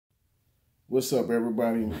What's up,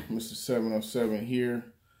 everybody? Mr. 707 here.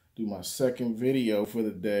 Do my second video for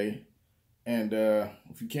the day. And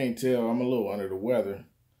if you can't tell, I'm a little under the weather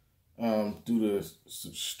due to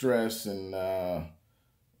some stress and the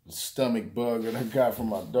stomach bug that I got from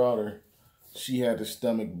my daughter. She had the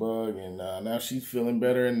stomach bug, and now she's feeling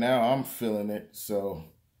better, and now I'm feeling it. So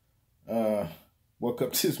woke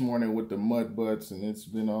up this morning with the mud butts, and it's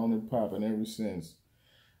been on and popping ever since.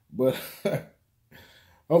 But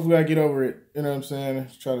hopefully I get over it, you know what I'm saying?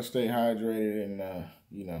 Try to stay hydrated and,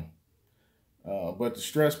 but the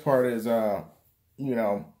stress part is, in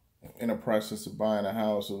the process of buying a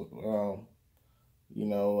house, and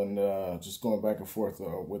just going back and forth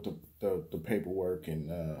with the paperwork and,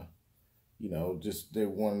 just they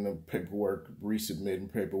wanting the paperwork,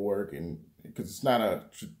 resubmitting paperwork, and because it's not a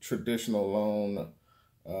traditional loan,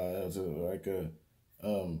 it's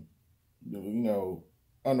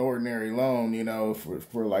unordinary loan,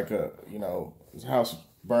 for like his house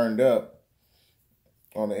burned up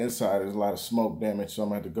on the inside. There's a lot of smoke damage, so I'm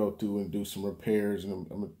gonna have to go through and do some repairs, and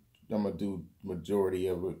I'm gonna do majority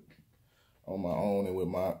of it on my own and with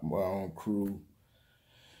my own crew.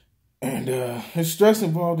 And there's stress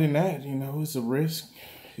involved in that, it's a risk.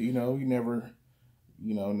 You never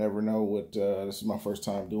know what. This is my first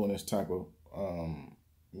time doing this type of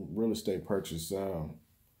real estate purchase. So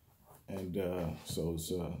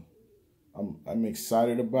it's I'm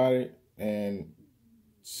excited about it and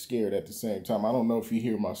scared at the same time. I don't know if you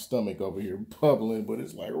hear my stomach over here bubbling, but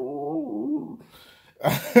it's like,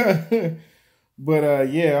 but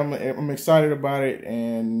yeah, I'm excited about it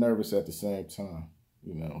and nervous at the same time.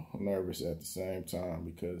 I'm nervous at the same time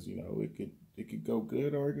because it could go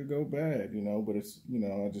good or it could go bad. But it's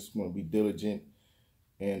I just want to be diligent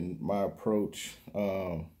in my approach.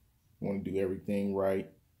 Want to do everything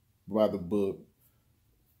right, by the book,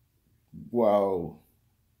 while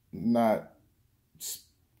not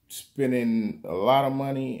spending a lot of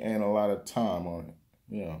money and a lot of time on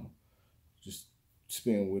it. Just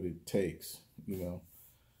spend what it takes, and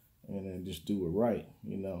then just do it right,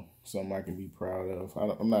 something I can be proud of.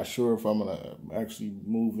 I'm not sure if I'm gonna actually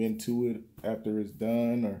move into it after it's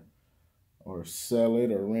done or sell it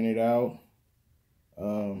or rent it out.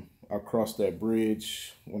 I'll cross that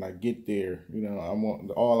bridge when I get there. I want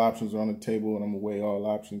all options are on the table, and I'm gonna weigh all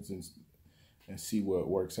options and see what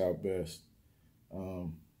works out best.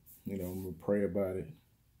 I'm gonna pray about it.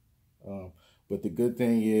 But the good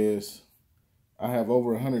thing is I have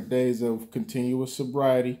over 100 days of continuous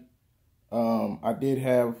sobriety. I did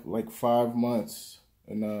have like 5 months,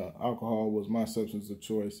 and alcohol was my substance of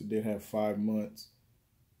choice. I did have 5 months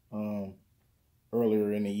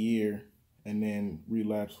earlier in the year, and then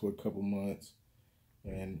relapsed for a couple months,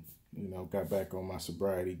 and got back on my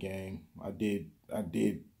sobriety game. I did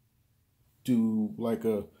do like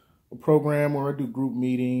a program where I do group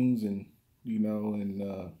meetings and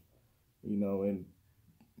and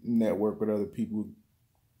network with other people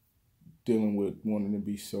dealing with wanting to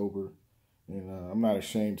be sober. And I'm not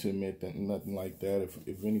ashamed to admit that nothing like that.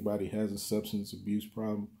 If anybody has a substance abuse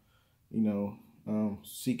problem,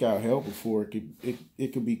 seek out help before it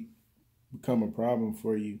could become a problem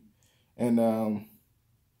for you. And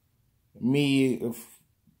me, if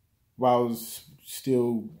I was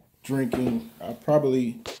still drinking, I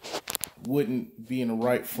probably wouldn't be in the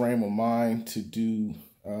right frame of mind to do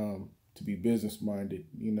to be business minded,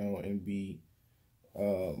 and be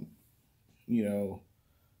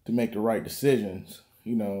to make the right decisions,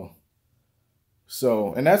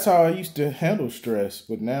 So, and that's how I used to handle stress.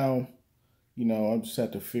 But now, I just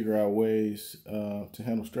have to figure out ways to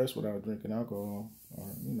handle stress without drinking alcohol,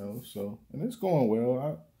 so, and it's going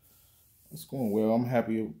well. It's going well. I'm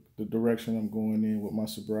happy with the direction I'm going in with my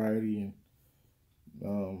sobriety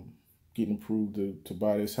and getting approved to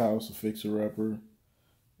buy this house, a fixer-upper.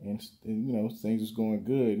 And things is going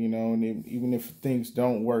good, and even if things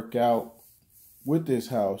don't work out with this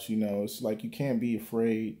house, it's like you can't be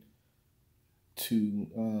afraid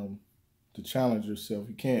to challenge yourself.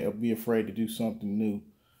 You can't be afraid to do something new.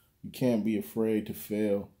 You can't be afraid to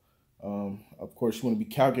fail. Of course, you want to be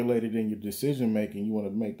calculated in your decision making. You want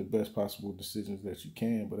to make the best possible decisions that you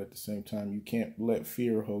can, but at the same time, you can't let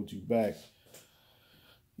fear hold you back.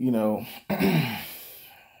 And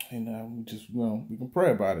we can pray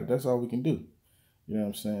about it. That's all we can do. You know what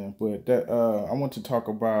I'm saying? But that I want to talk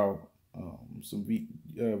about some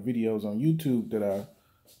videos on YouTube that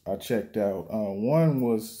I checked out. One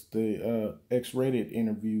was the X-Rated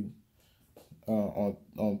interview on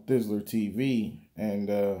Thizzler TV, and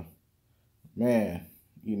man,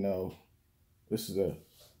 this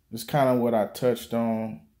is kind of what I touched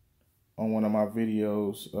on one of my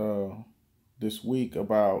videos this week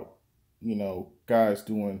about guys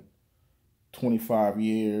doing 25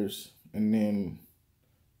 years and then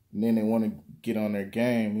they want to get on their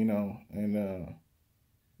game, and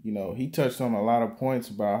he touched on a lot of points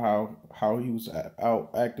about how he was out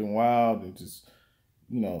acting wild and just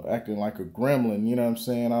acting like a gremlin. You know what I'm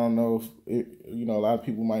saying? I don't know if a lot of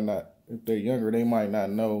people might not, if they're younger, they might not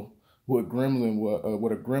know what gremlin was,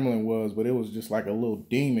 what a gremlin was, but it was just like a little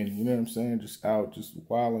demon. You know what I'm saying? Just out, just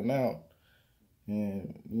wilding out.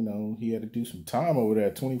 And he had to do some time over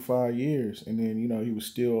that, 25 years, and then he was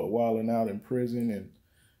still wilding out in prison, and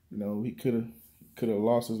he could have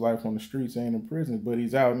lost his life on the streets and in prison, but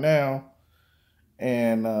he's out now,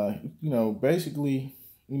 and basically,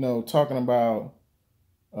 talking about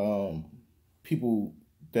people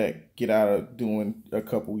that get out of doing a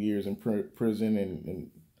couple years in prison and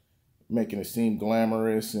making it seem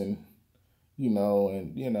glamorous, and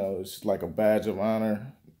it's like a badge of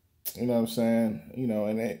honor. You know what I'm saying?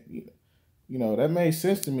 And that made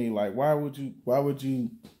sense to me. Like, why would you go to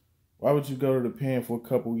the pen for a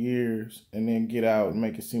couple years and then get out and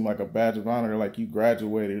make it seem like a badge of honor, like you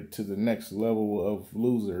graduated to the next level of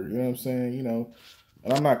loser? You know what I'm saying?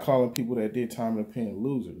 And I'm not calling people that did time in the pen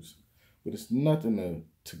losers, but it's nothing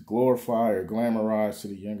to glorify or glamorize to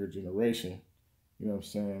the younger generation. You know what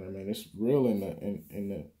I'm saying? I mean, it's real in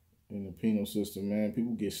the penal system, man.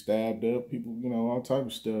 People get stabbed up. People, all type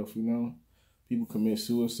of stuff. People commit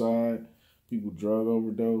suicide. People drug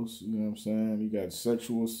overdose. You know what I'm saying? You got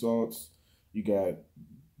sexual assaults. You got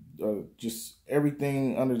just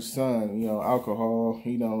everything under the sun. Alcohol.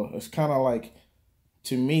 It's kind of like,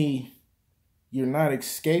 to me, you're not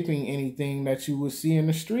escaping anything that you would see in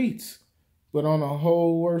the streets, but on a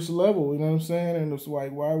whole worse level. You know what I'm saying? And it's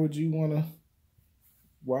like, why would you want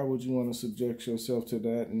to subject yourself to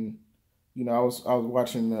that? And I was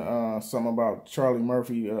watching something about Charlie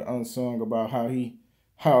Murphy, Unsung, about how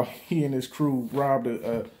he and his crew robbed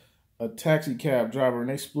a taxi cab driver, and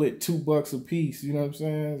they split $2 a piece. You know what I'm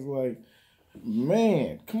saying? It's like,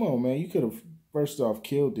 man, come on, man. You could have first off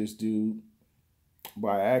killed this dude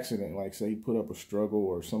by accident. Like, say you put up a struggle,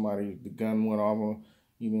 or the gun went off on,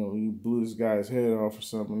 you blew this guy's head off or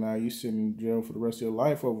something. Now you sitting in jail for the rest of your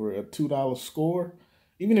life over a $2 score.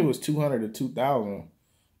 Even if it was $200 to $2,000,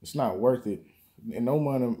 it's not worth it. And no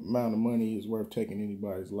amount of money is worth taking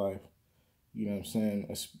anybody's life. You know what I'm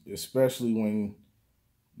saying? Especially when,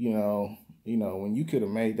 when you could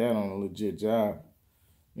have made that on a legit job.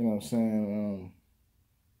 You know what I'm saying?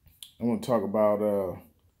 I want to talk about a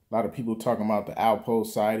lot of people talking about the Alpo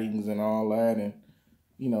sightings and all that, and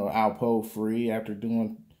Alpo free after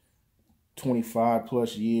doing 25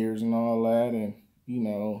 plus years and all that, and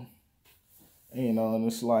and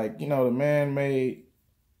it's like, the man made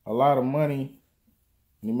a lot of money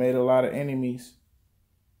and he made a lot of enemies,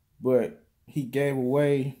 but he gave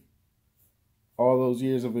away all those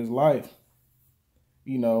years of his life,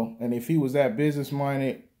 and if he was that business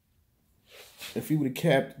minded, if he would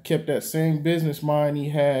have kept that same business mind he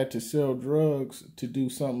had to sell drugs, to do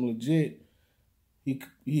something legit,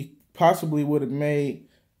 he possibly would have made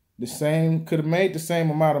the same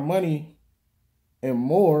amount of money and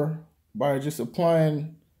more by just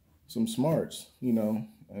applying some smarts,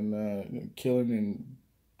 and killing and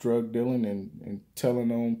drug dealing and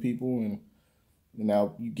telling on people, and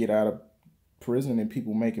now you get out of prison and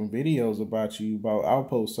people making videos about you, about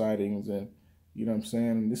Alpo sightings, and you know what I'm saying?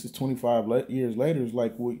 And this is 25 years later. It's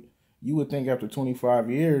like, what you would think after 25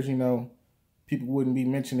 years, people wouldn't be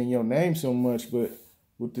mentioning your name so much, but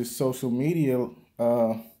with this social media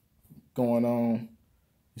going on,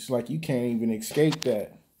 it's like you can't even escape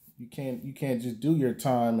that. You can't just do your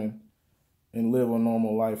time and live a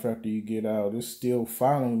normal life after you get out. It's still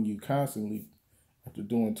following you constantly after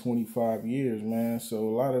doing 25 years, man. So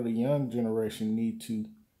a lot of the young generation need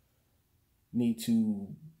to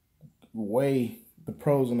weigh the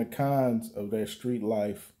pros and the cons of their street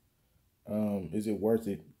life. Is it worth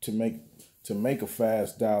it to make a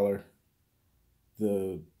fast dollar?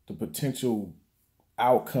 The potential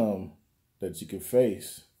outcome that you could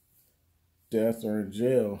face, death or in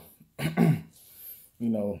jail.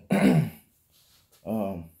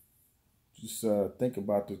 Just think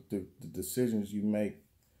about the decisions you make,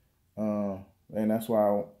 and that's why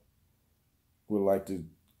I would like to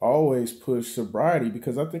always push sobriety,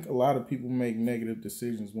 because I think a lot of people make negative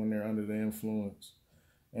decisions when they're under the influence,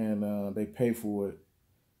 and they pay for it.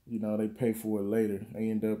 They pay for it later.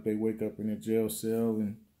 They wake up in a jail cell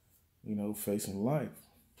and facing life.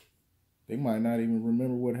 They might not even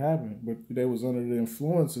remember what happened, but they was under the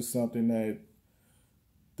influence of something that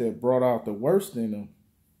brought out the worst in them.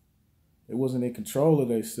 It wasn't in control of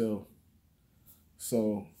themselves.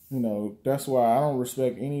 So You know, that's why I don't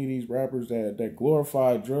respect any of these rappers that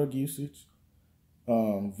glorify drug usage,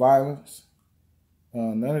 violence,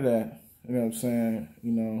 none of that. You know what I'm saying?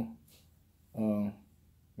 You know,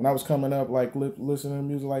 when I was coming up, like listening to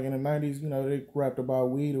music, like in the '90s, you know, they rapped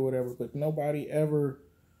about weed or whatever, but nobody ever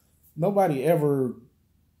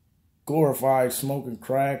glorified smoking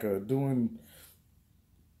crack or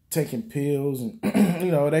taking pills, and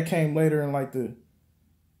you know, that came later in like the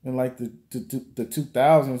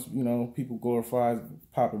 2000s. You know, people glorified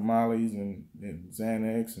popping mollies and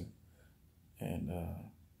Xanax and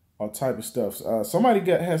all type of stuff. Somebody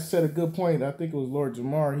has said a good point. I think it was Lord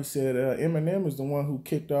Jamar. He said Eminem is the one who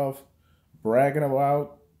kicked off bragging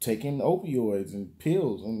about taking opioids and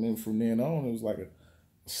pills, and then from then on it was like a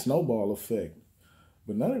snowball effect.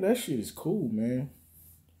 But none of that shit is cool, man.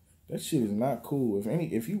 That shit is not cool.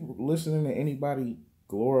 If you listening to anybody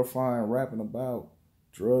glorifying, rapping about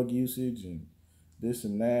drug usage and this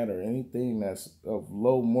and that, or anything that's of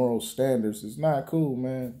low moral standards, it's not cool,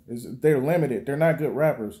 man. They're limited. They're not good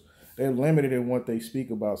rappers. They're limited in what they speak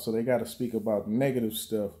about, so they got to speak about negative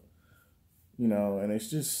stuff, you know. And it's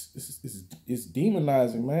just it's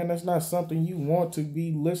demonizing, man. That's not something you want to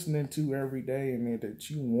be listening to every day, and that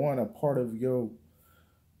you want a part of your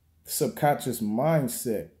subconscious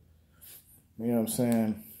mindset. You know what I'm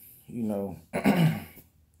saying? You know,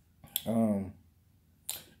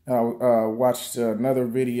 I watched another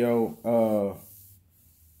video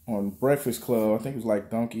on Breakfast Club. I think it was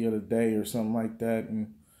like Donkey of the Day or something like that,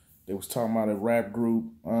 and they was talking about a rap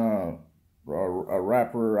group, a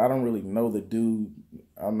rapper. I don't really know the dude.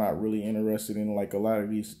 I'm not really interested in like a lot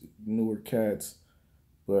of these newer cats,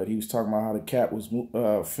 but he was talking about how the cat was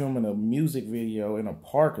filming a music video in a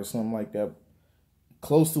park or something like that,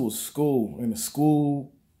 close to a school, and the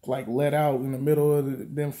school like let out in the middle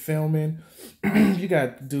of them filming. You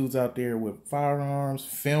got dudes out there with firearms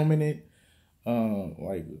filming it,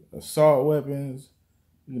 like assault weapons.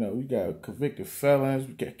 You know, you got convicted felons,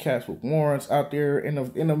 you got cats with warrants out there in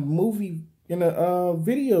a movie, in a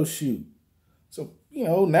video shoot. So, you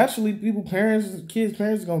know, naturally kids'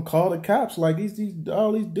 parents are gonna call the cops. Like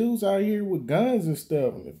all these dudes out here with guns and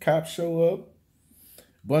stuff. And the cops show up,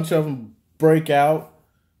 a bunch of them break out,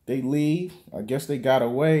 they leave. I guess they got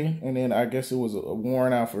away, and then I guess it was a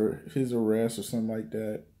warrant out for his arrest or something like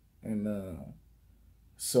that. And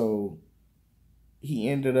so he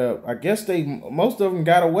ended up, I guess most of them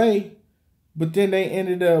got away, but then they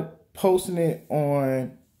ended up posting it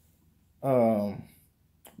on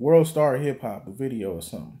World Star Hip Hop, the video or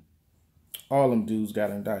something. All them dudes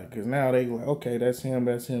got indicted because now they like, okay, that's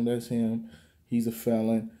him. He's a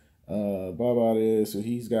felon. Blah blah this, so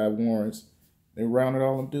he's got warrants. They rounded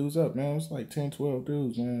all them dudes up, man. It's like 10, 12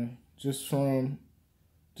 dudes, man. Just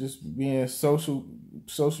being social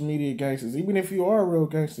media gangsters. Even if you are a real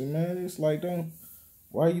gangster, man, it's like,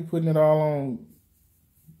 why are you putting it all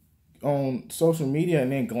on social media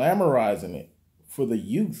and then glamorizing it for the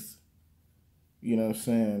youth? You know what I'm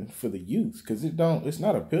saying? For the youth, because it's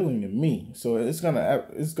not appealing to me. So it's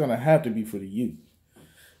gonna have to be for the youth.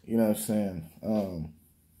 You know what I'm saying?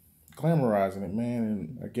 Glamorizing it, man.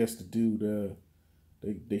 And I guess the dude,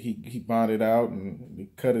 he bonded out and he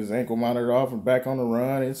cut his ankle monitor off and back on the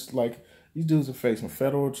run. It's like these dudes are facing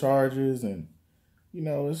federal charges, and you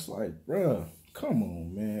know, it's like, bruh, come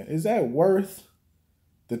on, man. Is that worth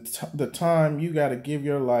the time you got to give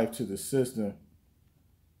your life to the system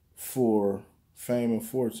for fame and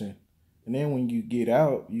fortune? And then when you get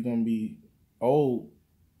out, you're gonna be old.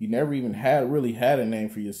 You never even really had a name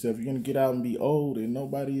for yourself. You're gonna get out and be old, and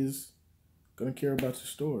nobody is gonna care about your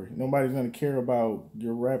story. Nobody's gonna care about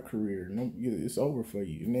your rap career. No, it's over for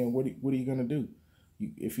you. And then what are you gonna do?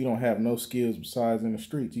 If you don't have no skills besides in the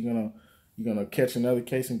streets, you're gonna catch another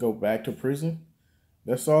case and go back to prison.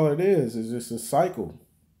 That's all it is. It's just a cycle.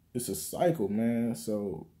 It's a cycle, man.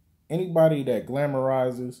 So anybody that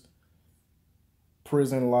glamorizes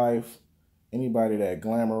prison life, anybody that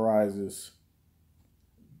glamorizes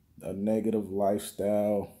a negative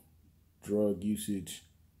lifestyle, drug usage,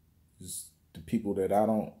 is the people that I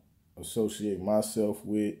don't associate myself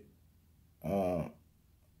with. I'm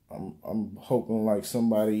hoping like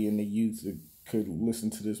somebody in the youth that could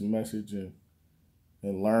listen to this message and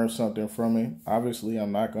learn something from it. Obviously,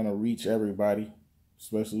 I'm not gonna reach everybody,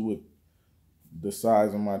 especially with the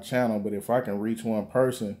size of my channel. But if I can reach one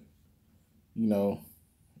person, you know,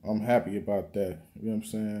 I'm happy about that. You know what I'm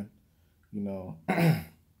saying? You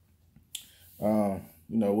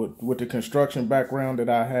know, with the construction background that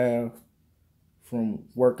I have from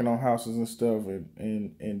working on houses and stuff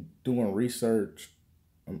and doing research,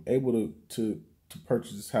 I'm able to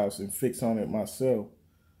purchase this house and fix on it myself.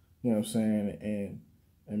 You know what I'm saying?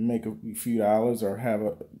 and make a few dollars or have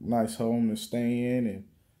a nice home to stay in, and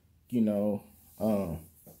you know,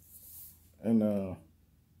 and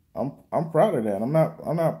I'm proud of that. I'm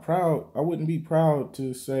not proud. I wouldn't be proud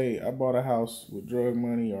to say I bought a house with drug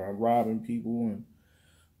money or I'm robbing people, and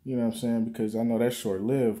you know what I'm saying, because I know that's short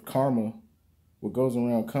lived. Karma, what goes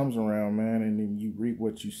around comes around, man, and then you reap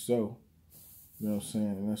what you sow. You know what I'm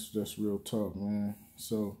saying, and that's just real talk, man.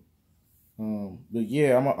 So, but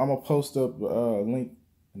yeah, I'm gonna post up a link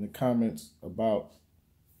in the comments about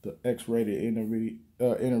the X-rated interview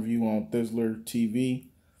on Thizzler TV.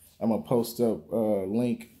 I'm gonna post up a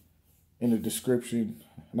link in the description,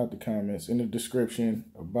 not the comments, in the description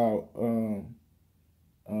about um,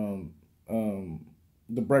 um,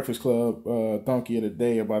 the Breakfast Club donkey of the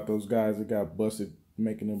day, about those guys that got busted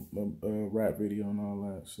making a rap video and all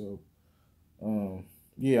that. So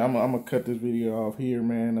yeah, I'm gonna cut this video off here,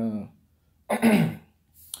 man.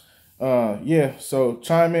 Yeah, so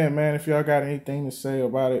chime in, man, if y'all got anything to say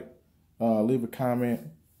about it. Leave a comment,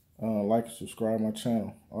 like and subscribe my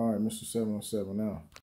channel. All right, Mr. 707 now.